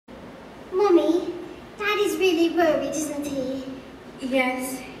Mummy, Daddy's really worried, isn't he?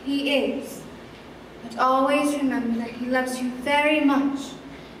 Yes, he is. But always remember that he loves you very much,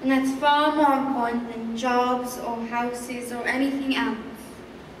 and that's far more important than jobs or houses or anything else.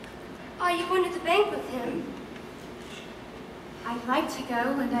 Are you going to the bank with him? I'd like to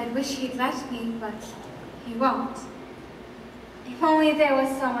go, and I'd wish he'd let me, but he won't. If only there was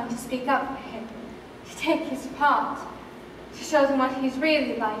someone to speak up for him, to take his part, to show them what he's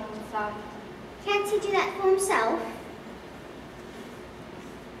really like inside. Can't he do that for himself?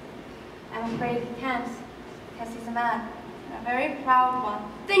 I'm afraid he can't, because he's a man, and a very proud one.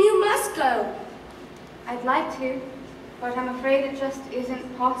 Then you must go. I'd like to, but I'm afraid it just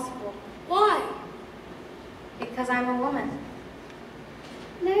isn't possible. Why? Because I'm a woman.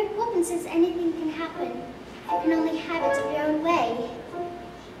 Mary Poppins says anything can happen. You can only have it your own way.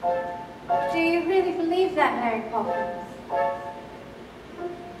 Do you really believe that, Mary Poppins?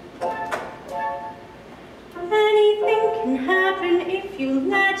 Anything can happen if you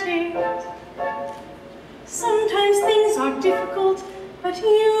let it. Sometimes things are difficult, but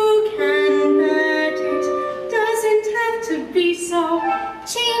you can let it. Doesn't have to be so.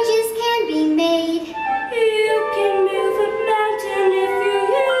 Changes can be made. You can move a mountain if you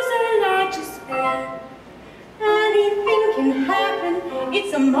use a large span. Anything can happen,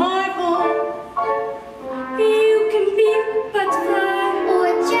 it's a marvel. You can be but fly, Or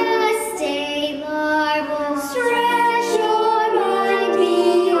just a marvel. Stretch your mind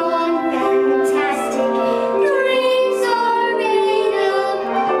beyond fantastic. Dreams are made of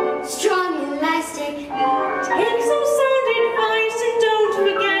strong elastic. take some sound advice and don't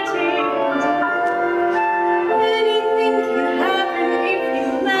forget it. Anything can happen if you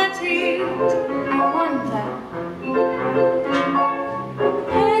let it. I wonder.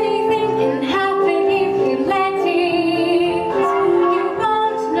 Anything can happen if you let it. You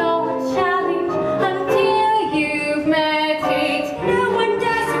won't know a challenge until you've met it. No one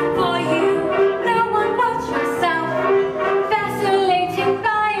does it for you, no one but yourself. Vacillating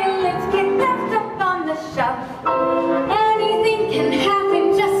violets get left up on the shelf. Anything can happen,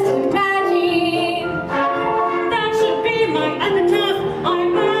 just imagine. That should be my epitaph.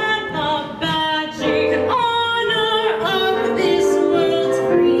 I'm at the badging honor of this world's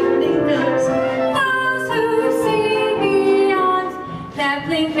free thinkers. Those who see beyond their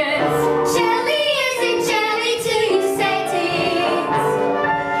blinkers. Jelly isn't jelly till you say it.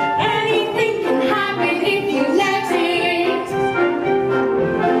 Anything can happen if you let it.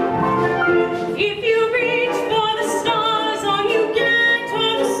 If you reach for the stars, all you get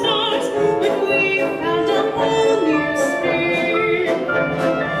are the stars. But we found a whole new sphere.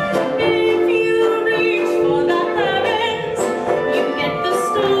 If you reach for the heavens, you get the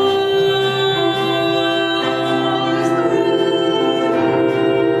stars.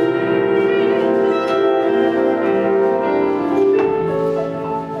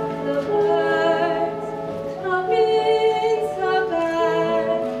 The birds, tuppence a bag,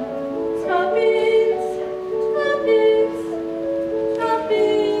 tuppence, tuppence,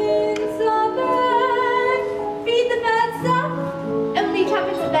 tuppence a bag. Feed the birds up. Only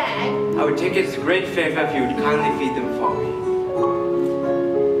tuppence a bag. I would take it as a great favor if you would kindly feed them for me.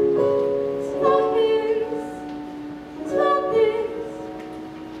 Tuppence, tuppence,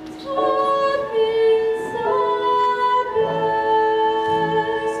 tuppence a bag.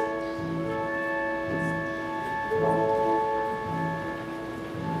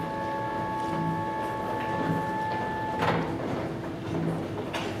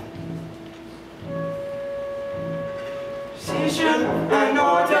 Decision and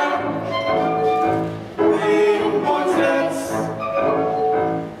order. Main portraits.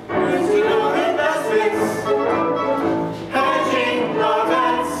 Personal investments. Hedging our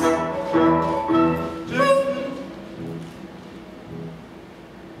bets.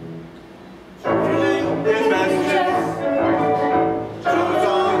 Drilling investments. Jones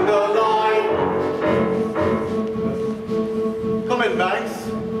on the line. Come in, Banks.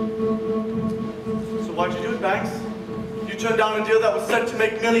 So why'd you do it, Banks? You turned down a deal that was set to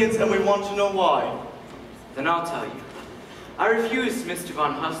make millions, and we want to know why. Then I'll tell you. I refused Mr.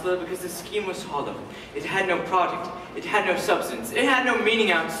 Von Hustler because the scheme was hollow. It had no product. It had no substance. It had no meaning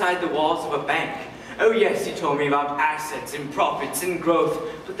outside the walls of a bank. Oh yes, he told me about assets and profits and growth,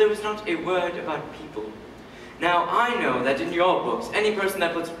 but there was not a word about people. Now, I know that in your books, any person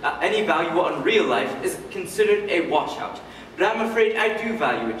that puts any value on real life is considered a washout. But I'm afraid I do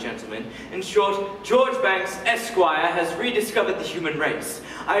value it, gentlemen. In short, George Banks, Esquire, has rediscovered the human race.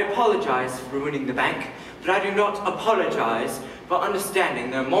 I apologize for ruining the bank, but I do not apologize for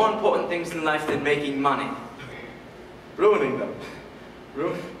understanding there are more important things in life than making money. Ruining them.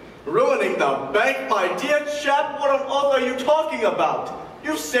 Ruining the bank, my dear chap? What on earth are you talking about?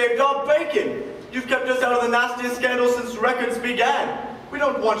 You've saved our bacon. You've kept us out of the nastiest scandal since records began. We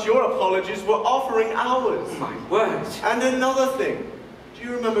don't want your apologies, we're offering ours. My word. And another thing. Do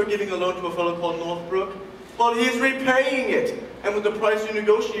you remember giving a loan to a fellow called Northbrook? Well, he's repaying it. And with the price you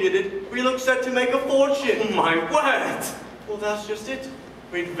negotiated, we look set to make a fortune. My word. Well, that's just it.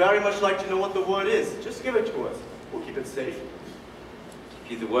 We'd very much like to know what the word is. Just give it to us. We'll keep it safe.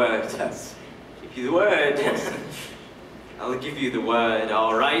 Give you the word. Yes. Give you the word. I'll give you the word,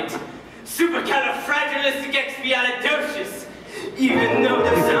 all right? Supercalifragilisticexpialidocious. Even though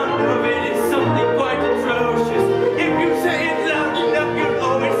the sound of it is something quite atrocious. If you say it loud enough, you'll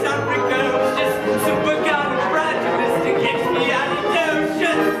always sound precocious.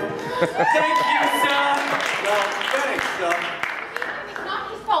 Supercalifragilisticexpialidocious. Thank you, sir. Well, thanks, sir. It's not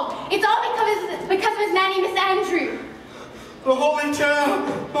his fault. It's all because of his nanny, Miss Andrew. The Holy Terror!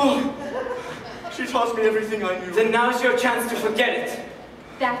 Oh, she taught me everything I knew. Then now's your chance to forget it.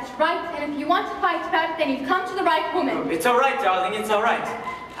 That's right, and if you want to fight about it, then you've come to the right woman. It's all right, darling, it's all right.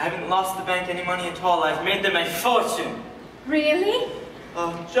 I haven't lost the bank any money at all. I've made them a fortune. Really?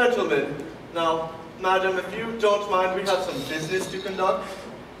 Gentlemen, now, madam, if you don't mind, we have some business to conduct.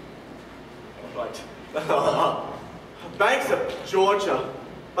 All right. Banks of Georgia,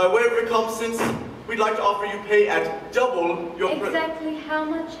 by way of recompense, we'd like to offer you pay at double your... Exactly how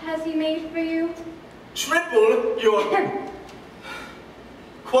much has he made for you? Triple your...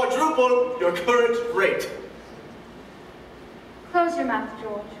 quadruple your current rate. Close your mouth,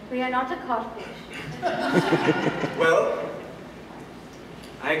 George. We are not a codfish. Well?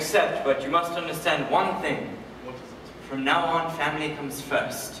 I accept, but you must understand one thing. What is it? From now on, family comes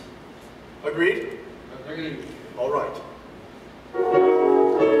first. Agreed? Agreed. All right.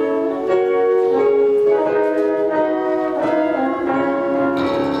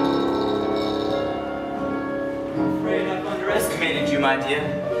 I'm afraid I've underestimated you, my dear.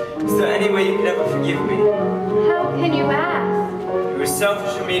 Is there any way you could ever forgive me? How can you ask? It was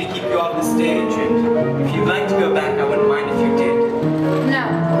selfish of me to keep you off the stage, and if you'd like to go back, I wouldn't mind if you did. No.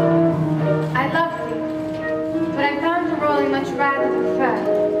 I loved you, but I found a role I much rather prefer,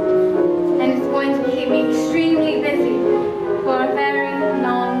 and it's going to keep me extremely busy for a very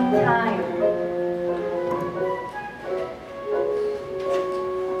long time.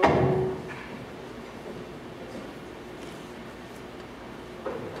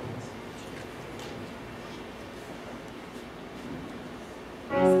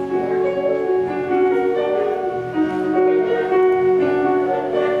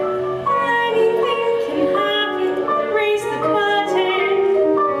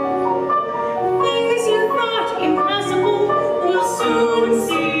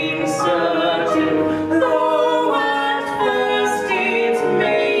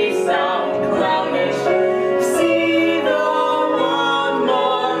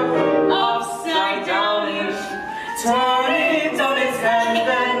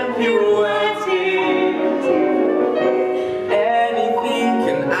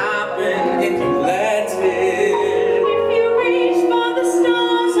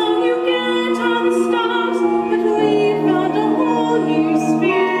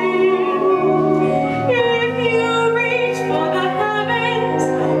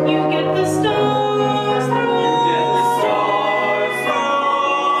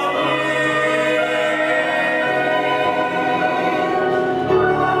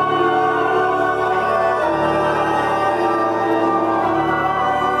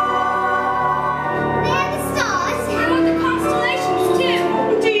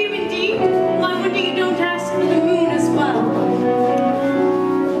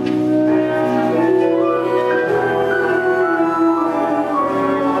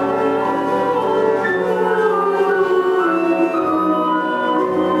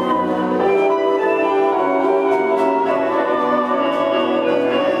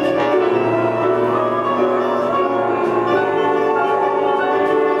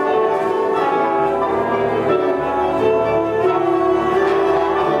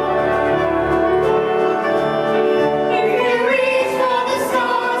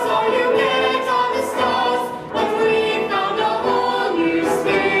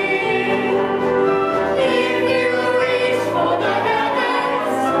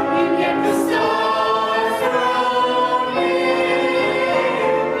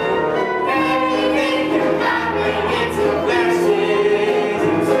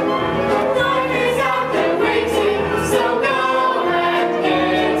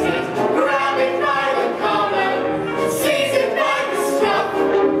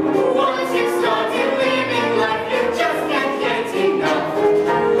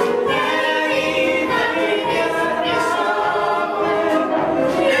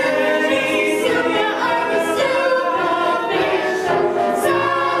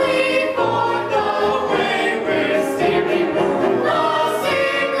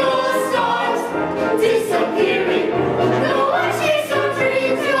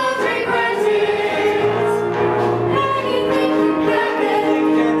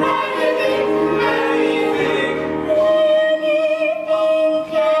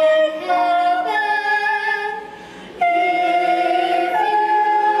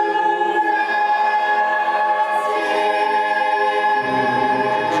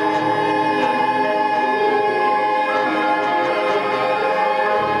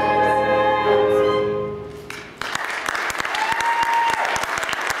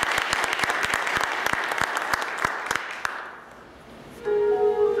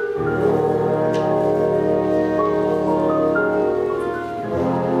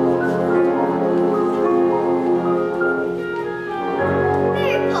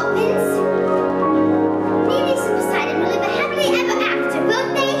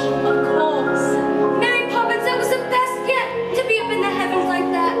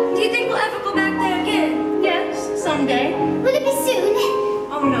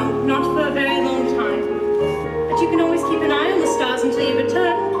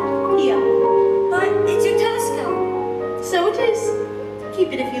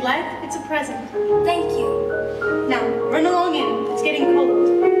 Keep it if you like. It's a present. Thank you. Now, run along in. It's getting cold.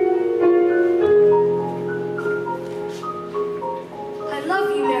 I love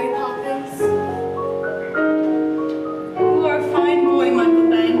you, Mary Poppins. You are a fine boy, Michael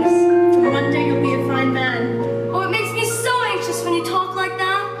Banks. And one day you'll be a fine man. Oh, it makes me so anxious when you talk like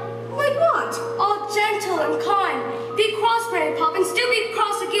that. Like what? All gentle and kind. Be cross, Mary Poppins. Do be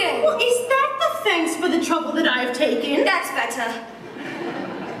cross again. Well, is that the thanks for the trouble that I have taken? That's better.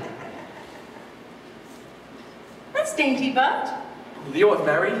 That's dainty, Bud. The yours,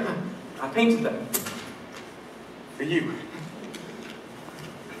 Mary. I painted them. For you.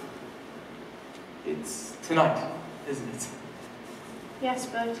 It's tonight, isn't it? Yes,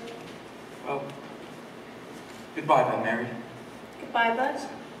 Bud. Well, goodbye then, Mary. Goodbye, Bud.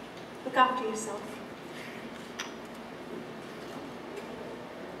 Look after yourself.